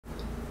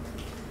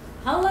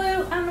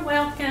Hello and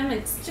welcome,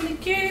 it's Gilly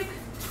Kube.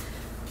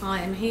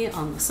 I am here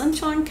on the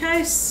Sunshine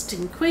Coast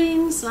in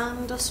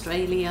Queensland,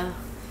 Australia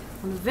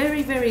on a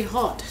very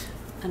hot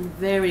and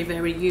very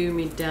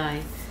humid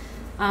day.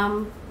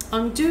 I'm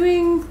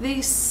doing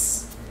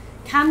this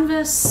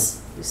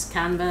canvas,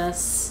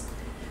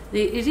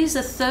 it is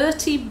a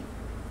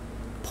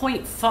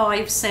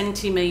 30.5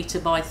 centimetre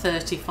by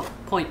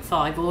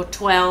 30.5 or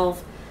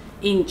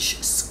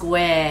 12-inch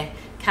square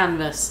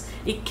canvas.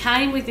 It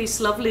came with this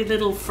lovely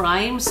little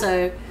frame,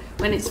 so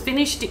when it's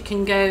finished it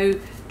can go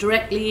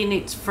directly in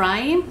its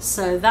frame,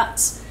 so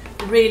that's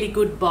a really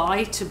good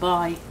buy to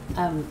buy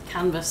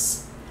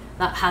canvas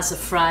that has a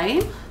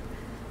frame.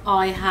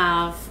 I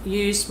have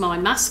used my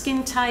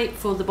masking tape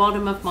for the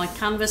bottom of my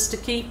canvas to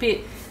keep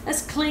it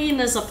as clean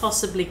as I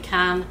possibly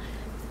can,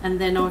 and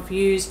then I've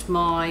used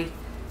my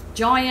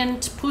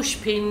giant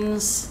push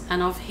pins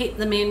and I've hit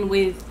them in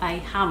with a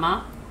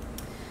hammer,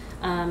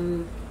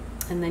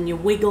 and then you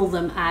wiggle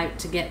them out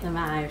to get them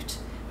out.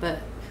 But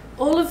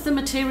all of the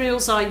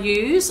materials I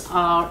use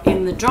are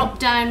in the drop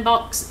down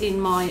box in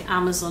my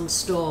Amazon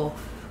store,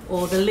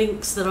 or the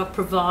links that I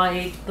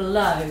provide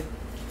below.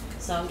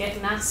 So I'm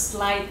getting asked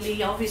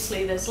lately,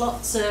 obviously there's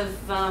lots of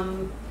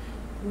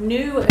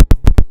new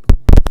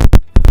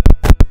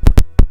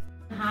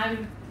how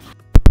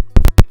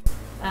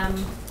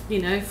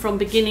you know, from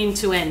beginning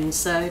to end,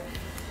 so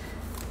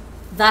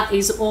that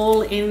is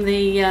all in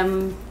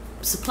the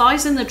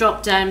supplies in the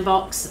drop down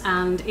box,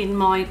 and in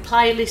my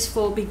playlist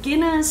for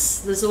beginners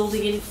there's all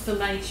the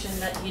information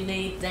that you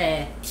need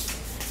there.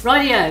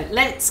 Rightio,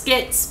 let's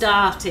get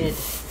started.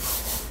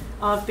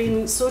 I've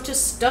been sort of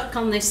stuck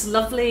on this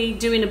lovely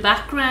doing a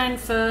background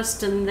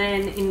first and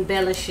then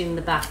embellishing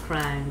the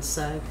background,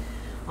 so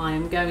I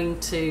am going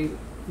to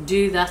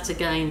do that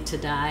again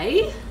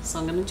today. So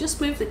I'm going to just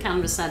move the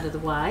canvas out of the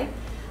way.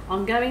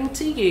 I'm going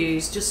to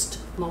use just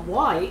my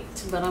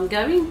white, but I'm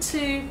going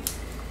to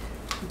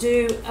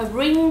do a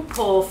ring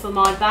pour for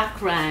my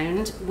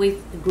background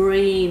with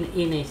green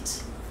in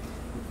it.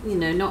 You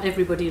know, not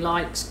everybody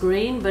likes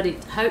green, but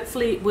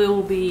hopefully it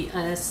will be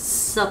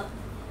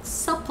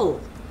supple.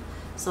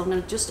 So I'm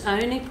going to just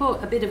only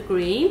put a bit of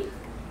green,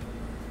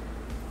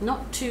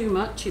 not too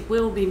much. It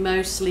will be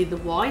mostly the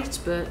white,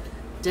 but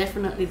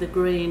definitely the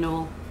green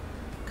will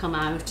come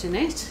out in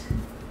it.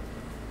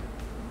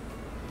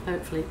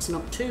 Hopefully it's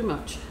not too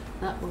much.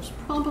 That was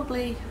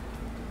probably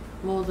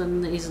more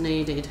than is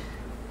needed.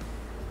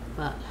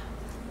 But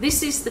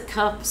this is the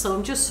cup, so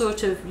I'm just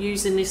sort of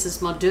using this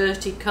as my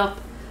dirty cup,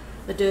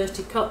 a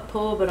dirty cup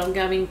pour, but I'm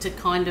going to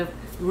kind of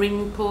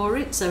ring pour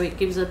it so it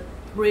gives a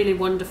really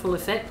wonderful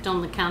effect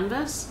on the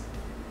canvas,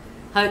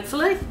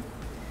 hopefully.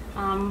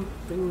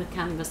 Bring the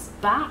canvas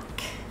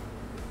back,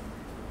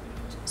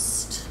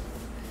 just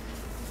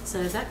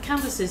so that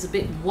canvas is a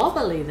bit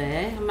wobbly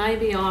there.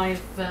 Maybe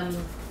I've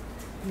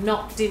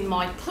knocked in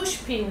my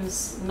push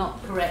pins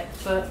not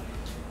correct, but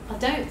I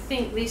don't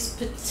think this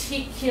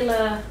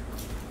particular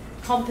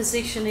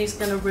composition is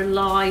going to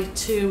rely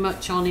too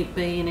much on it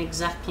being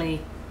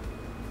exactly,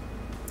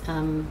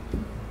 I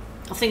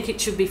think it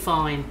should be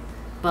fine.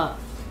 But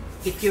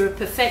if you're a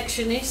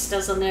perfectionist,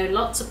 as I know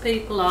lots of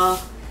people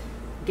are,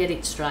 get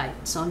it straight.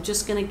 So I'm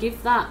just going to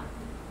give that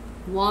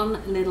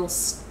one little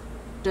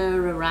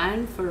stir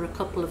around for a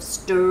couple of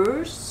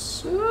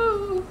stirs.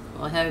 Ooh,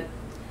 I hope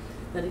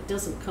that it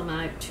doesn't come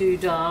out too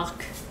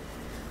dark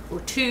or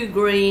too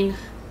green.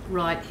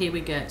 Right, here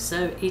we go.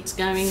 So it's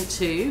going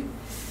to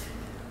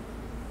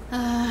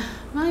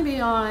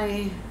maybe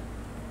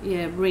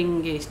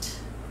ring it,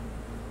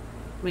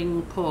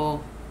 ring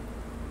pour.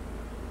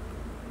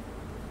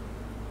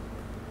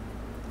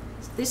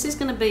 So this is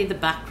going to be the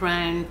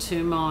background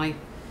to my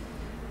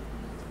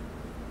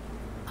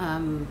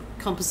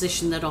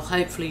composition that I'll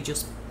hopefully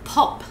just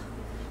pop.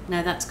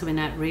 Now that's coming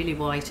out really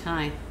white,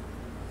 hey?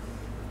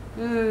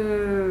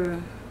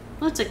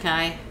 That's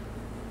okay,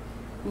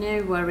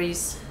 no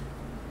worries.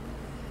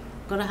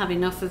 Got to have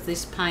enough of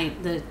this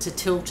paint to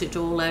tilt it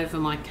all over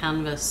my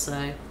canvas,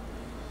 so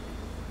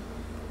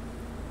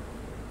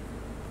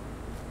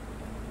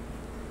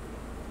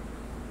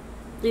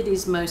it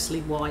is mostly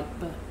white,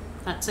 but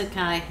that's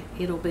okay,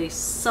 it'll be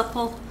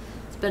supple.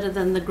 It's better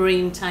than the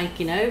green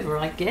taking over,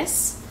 I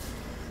guess.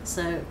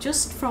 So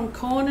just from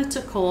corner to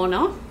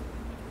corner,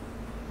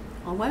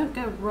 I won't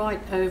go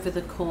right over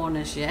the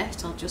corners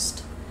yet, I'll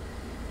just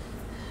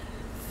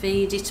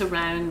feed it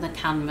around the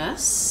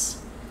canvas.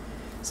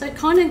 So it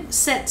kind of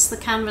sets the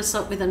canvas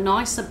up with a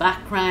nicer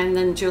background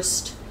than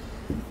just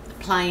a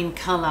plain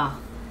colour.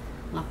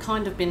 And I've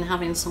kind of been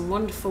having some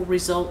wonderful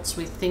results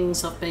with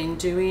things I've been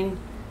doing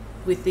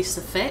with this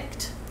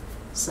effect.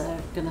 So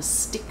I'm going to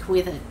stick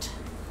with it.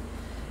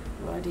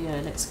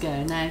 Rightio, let's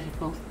go.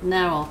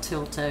 Now I'll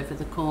tilt over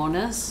the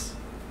corners.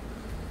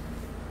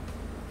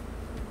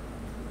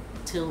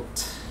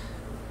 Tilt.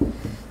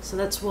 So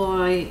that's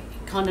why it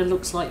kind of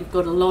looks like you've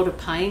got a lot of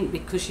paint,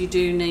 because you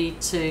do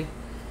need to,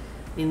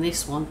 in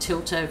this one,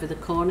 tilt over the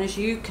corners.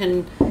 You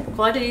can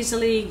quite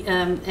easily,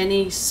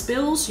 any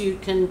spills, you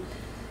can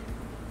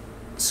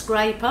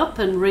scrape up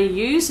and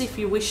reuse if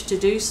you wish to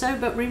do so,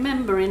 but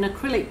remember, in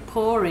acrylic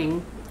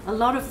pouring, a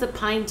lot of the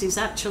paint is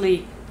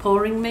actually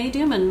pouring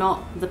medium and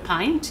not the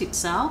paint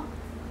itself.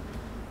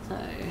 So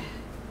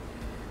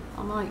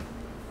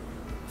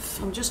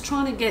I'm just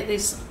trying to get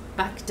this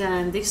back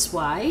down this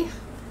way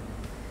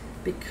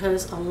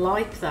because I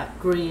like that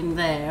green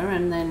there,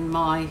 and then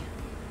my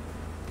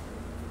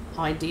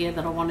idea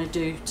that I want to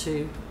do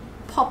to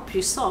pop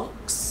your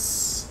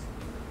socks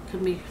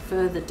can be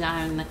further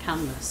down the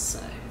canvas.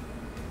 So,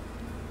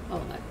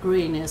 oh, that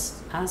green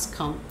has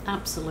come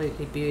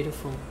absolutely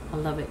beautiful. I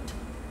love it.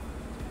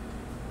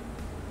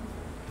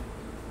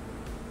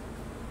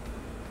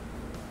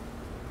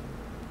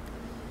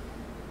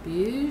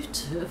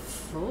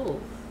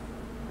 Beautiful.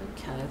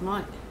 Okay, I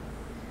might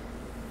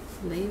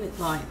leave it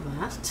like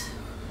that.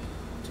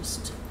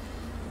 Just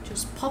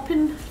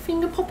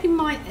finger popping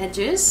my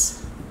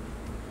edges.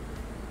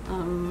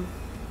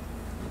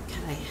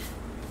 Okay,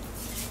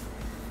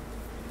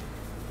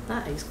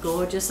 that is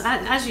gorgeous.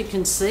 As you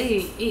can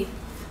see,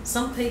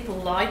 some people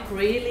like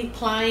really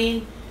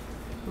plain,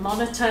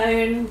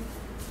 monotone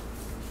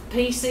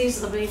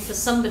pieces. I mean, for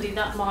somebody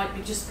that might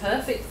be just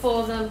perfect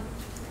for them.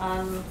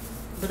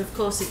 But of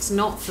course it's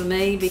not for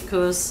me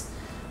because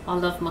I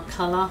love my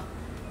colour,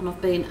 and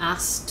I've been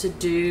asked to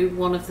do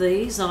one of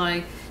these.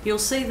 You'll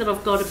see that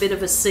I've got a bit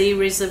of a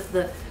series of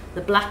the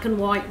black and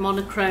white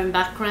monochrome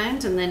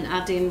background and then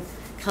adding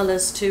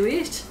colours to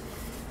it.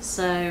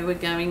 So we're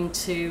going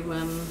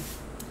to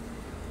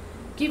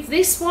give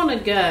this one a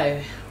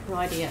go.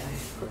 Rightio,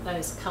 put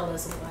those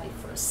colours away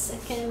for a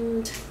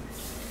second.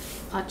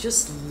 I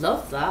just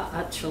love that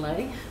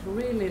actually,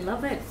 really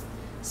love it.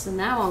 So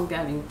now I'm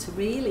going to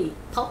really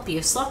pop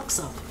your socks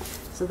up.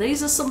 So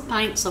these are some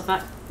paints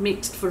I've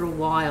mixed for a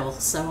while,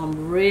 so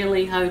I'm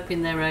really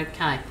hoping they're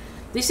okay.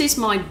 This is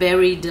my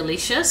Berry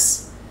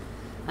Delicious.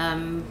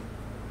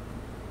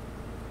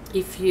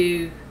 If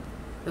you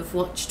have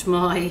watched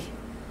my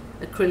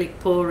acrylic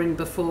pouring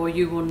before,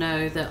 you will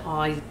know that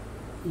I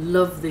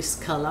love this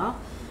colour.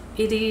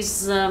 It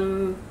is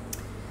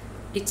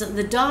it's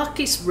the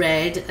darkest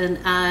red, and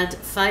add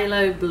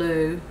phthalo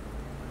blue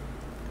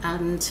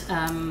and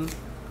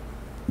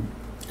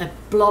a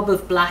blob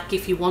of black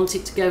if you want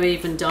it to go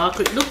even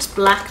darker. It looks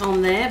black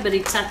on there, but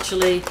it's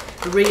actually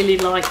really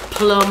like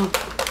plum,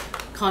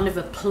 kind of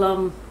a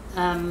plum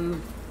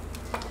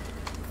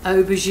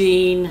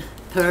aubergine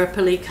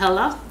purpley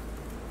colour.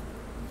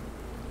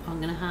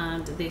 I'm going to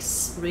add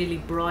this really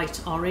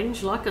bright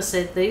orange. Like I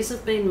said, these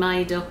have been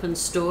made up and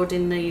stored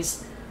in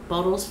these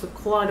bottles for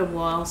quite a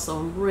while, so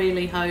I'm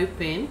really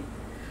hoping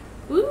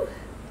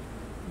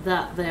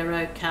that they're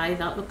okay.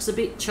 That looks a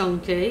bit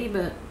chunky,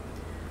 but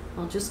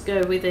I'll just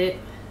go with it.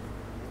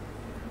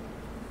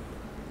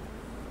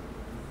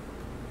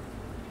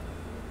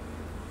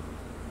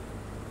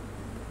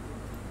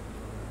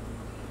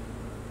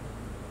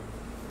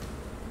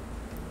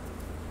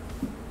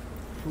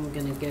 I'm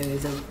going to go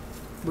with the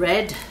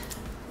red.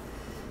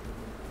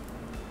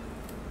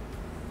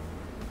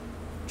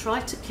 Try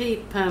to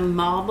keep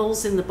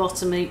marbles in the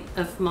bottom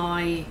of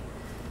my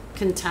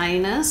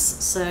containers,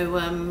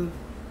 so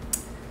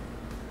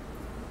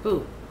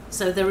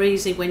so they're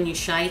easy when you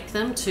shake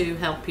them to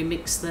help you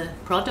mix the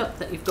product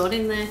that you've got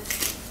in there.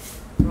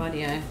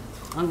 Rightio,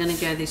 I'm going to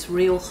go this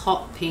real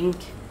hot pink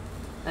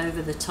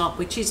over the top,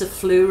 which is a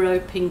fluoro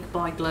pink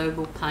by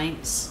Global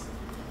Paints.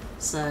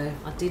 So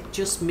I did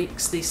just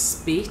mix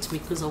this bit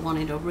because I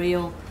wanted a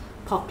real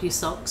pop your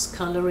socks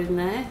colour in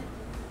there.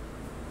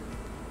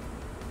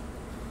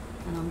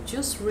 And I'm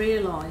just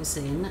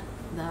realising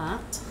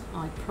that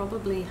I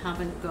probably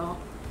haven't got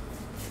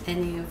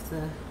any of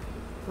the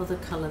other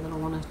colour that I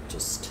want to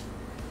just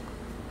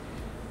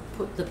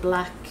put the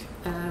black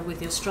with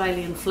the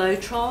Australian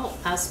Floetrol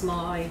as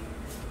my,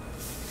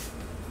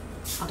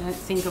 I don't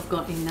think I've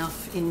got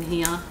enough in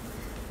here.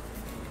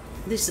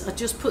 This, I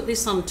just put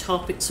this on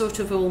top. It sort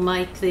of will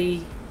make the,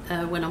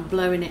 when I'm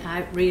blowing it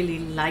out, really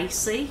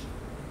lacy,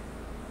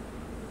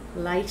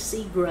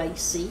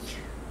 gracy.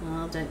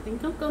 I don't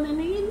think I've got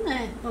any in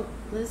there. Oh,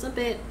 there's a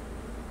bit.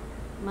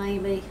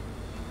 Maybe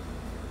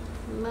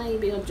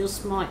I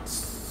just might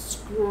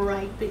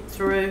scrape it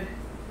through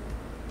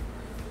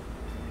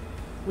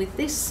with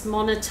this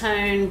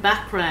monotone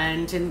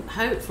background, and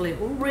hopefully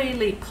it will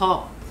really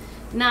pop.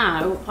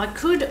 Now I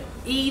could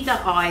either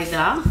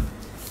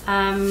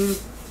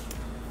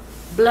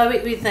blow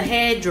it with the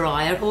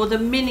hairdryer or the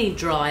mini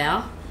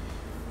dryer,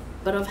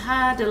 but I've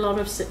had a lot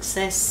of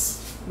success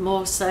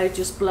more so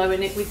just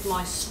blowing it with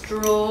my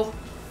straw.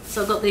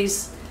 So I've got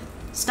these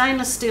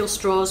stainless steel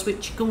straws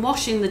which you can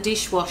wash in the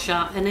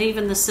dishwasher, and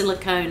even the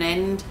silicone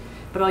end,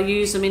 but I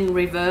use them in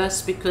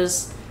reverse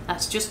because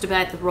that's just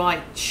about the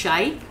right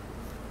shape.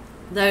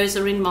 Those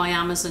are in my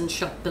Amazon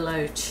shop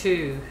below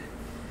too.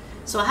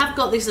 So I have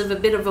got this of a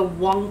bit of a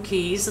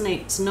wonky, isn't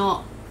it? It's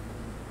not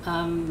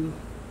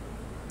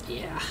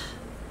yeah,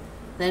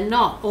 they're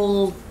not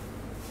all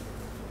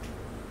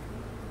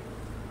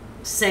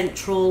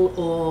central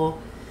or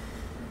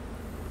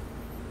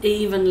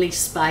evenly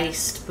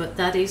spaced, but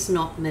that is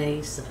not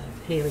me. So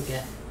here we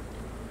go.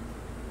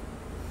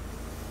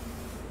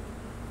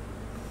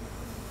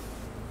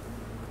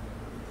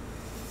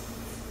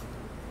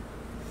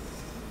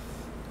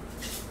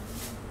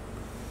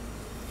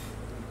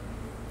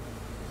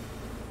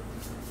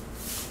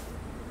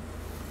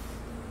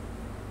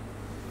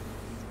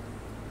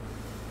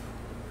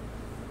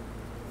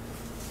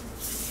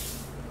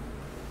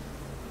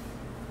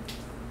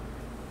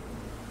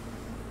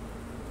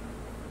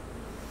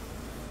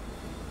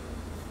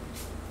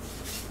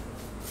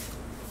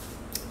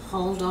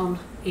 Hold on,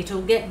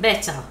 it'll get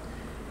better.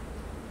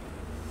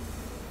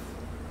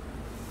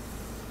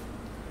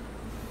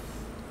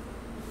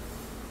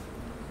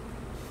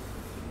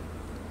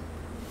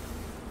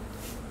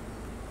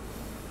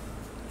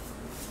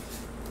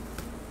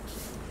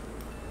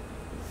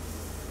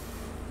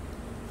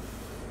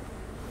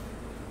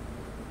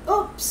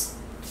 Oops.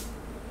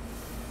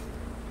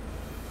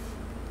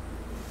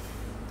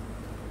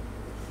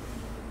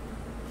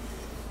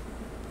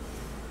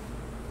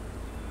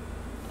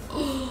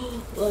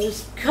 Oh,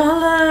 those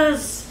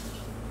colours.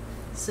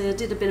 See, I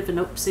did a bit of an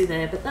oopsie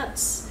there, but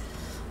that's,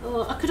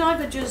 oh, I could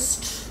either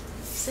just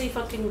see if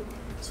I can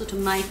sort of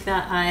make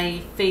that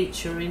a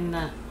feature in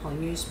that. I'll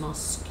use my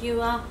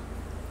skewer.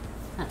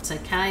 That's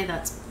okay,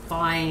 that's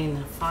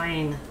fine,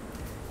 fine.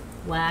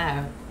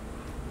 Wow.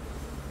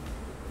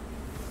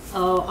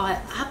 Oh, I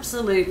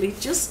absolutely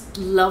just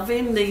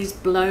loving these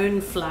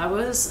blown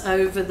flowers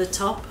over the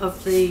top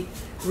of the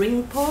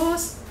ring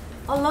pours.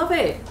 I love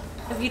it.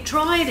 Have you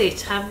tried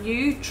it? Have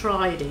you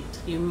tried it?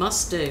 You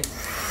must do.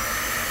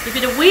 Give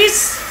it a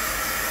whiz.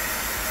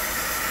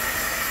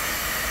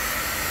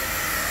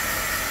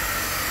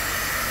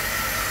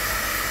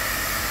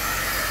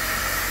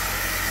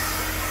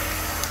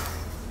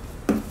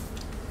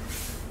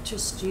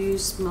 Just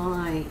use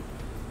my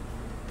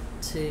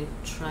to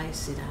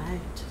trace it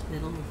out,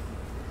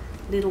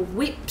 little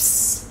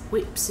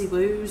whipsy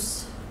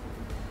woos.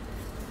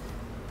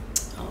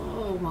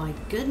 Oh my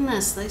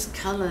goodness, those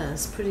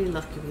colours. Pretty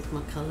lucky with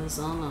my colours,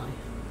 aren't I?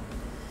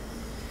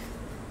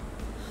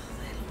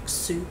 They look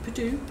super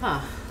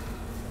duper.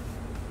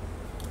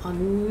 I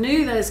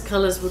knew those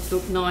colours would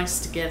look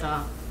nice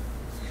together.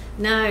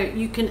 Now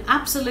you can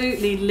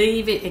absolutely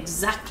leave it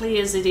exactly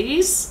as it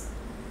is,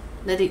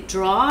 let it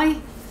dry.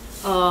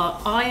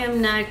 I am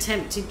now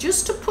tempted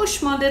just to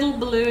push my little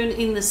balloon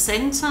in the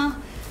centre,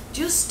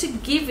 just to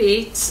give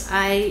it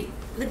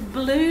the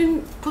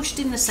balloon pushed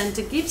in the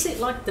centre gives it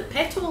like the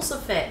petals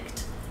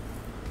effect.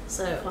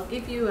 So I'll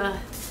give you a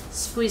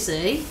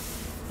squeezy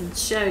and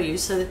show you.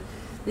 So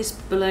this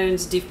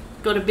balloon's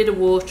got a bit of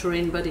water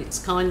in, but it's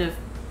kind of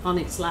on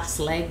its last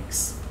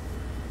legs.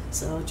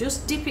 So I'll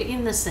just dip it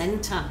in the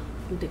centre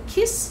and a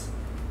kiss.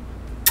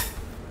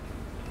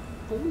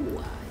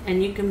 Ooh,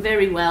 and you can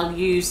very well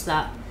use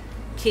that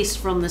kiss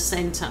from the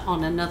center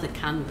on another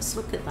canvas.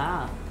 Look at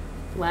that.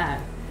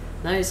 Wow,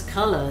 those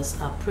colors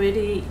are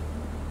pretty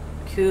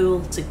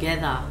cool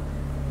together.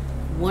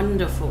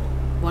 Wonderful,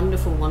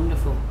 wonderful,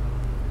 wonderful.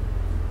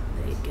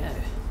 There you go.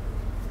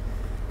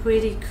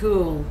 Pretty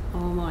cool.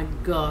 Oh my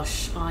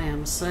gosh, I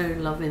am so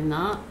loving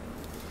that.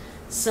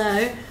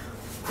 So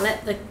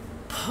let the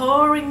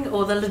pouring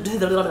or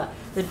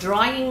the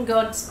drying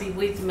gods be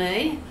with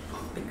me,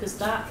 because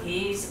that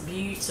is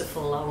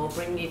beautiful. I will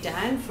bring you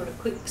down for a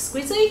quick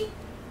squeezy.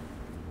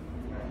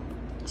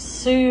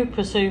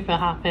 Super, super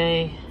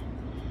happy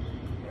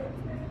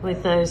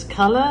with those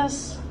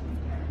colours.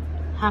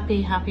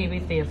 Happy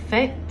with the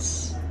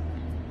effects.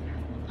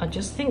 I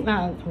just think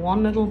that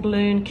one little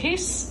balloon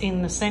kiss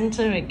in the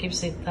centre, it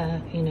gives it,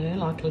 you know,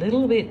 like a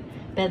little bit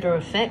better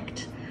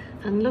effect.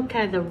 And look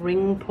how the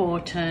ring pour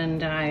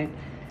turned out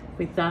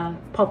with the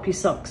poppy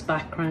socks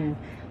background.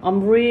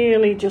 I'm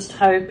really just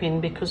hoping,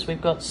 because we've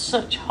got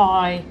such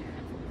high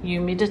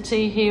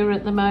humidity here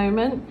at the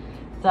moment,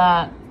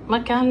 that my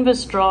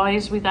canvas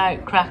dries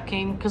without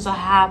cracking, because I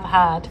have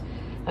had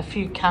a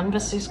few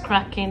canvases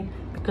cracking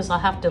because I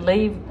have to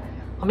leave.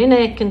 I'm in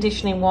air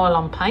conditioning while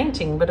I'm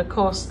painting, but of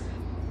course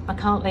I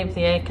can't leave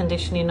the air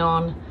conditioning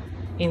on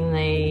in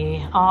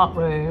the art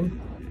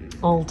room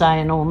all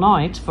day and all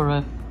night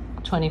for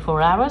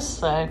 24 hours.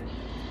 So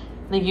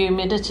the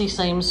humidity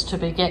seems to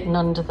be getting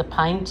under the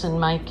paint and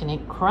making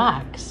it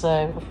crack.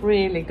 So I've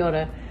really got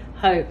to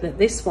hope that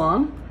this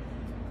one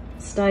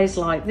stays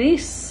like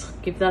this.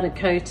 Give that a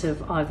coat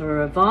of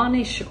either a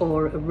varnish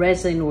or a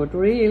resin would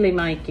really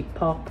make it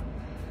pop.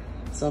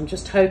 So I'm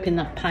just hoping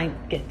that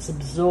paint gets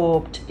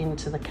absorbed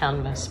into the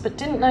canvas. But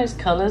didn't those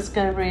colours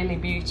go really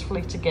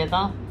beautifully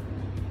together?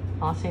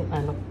 I think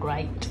they look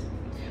great.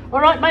 All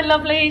right, my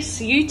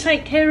lovelies, you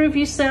take care of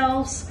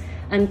yourselves.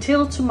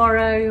 Until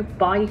tomorrow,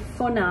 bye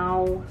for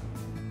now.